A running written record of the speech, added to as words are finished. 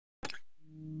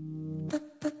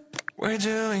We're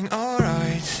doing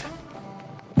alright.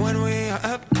 When we are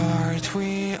apart,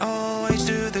 we always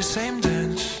do the same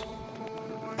dance.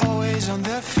 Always on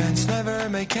the fence, never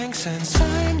making sense.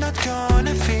 I'm not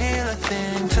gonna feel a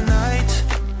thing tonight.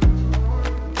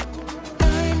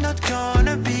 I'm not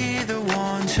gonna be the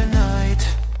one tonight.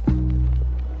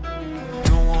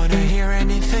 Don't wanna hear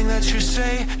anything that you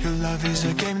say. Your love is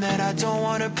a game that I don't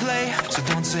wanna play. So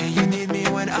don't say you need me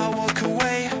when I walk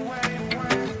away.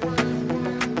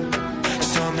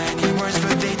 So many words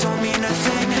but they don't mean a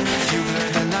thing. You blur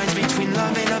the lines between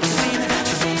love and obscene.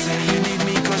 So don't say you need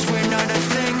me cause we're not a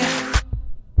thing.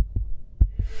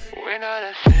 We're not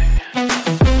a thing.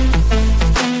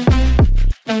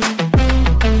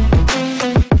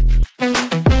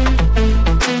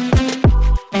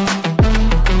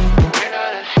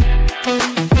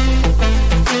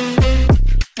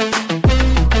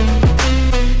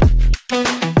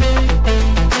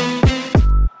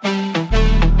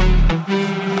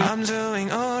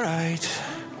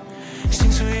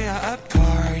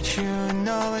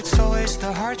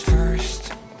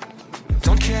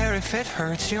 It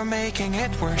hurts, you're making it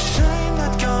worse. I'm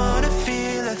not gonna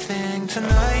feel a thing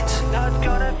tonight. Not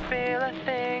gonna feel a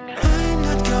thing. I'm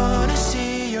not gonna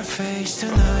see your face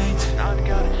tonight. Not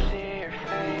gonna see your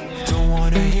face. Don't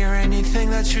wanna hear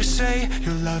anything that you say.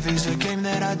 Your love is a game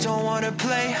that I don't wanna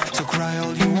play. So cry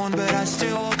all you want but I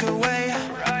still walk away.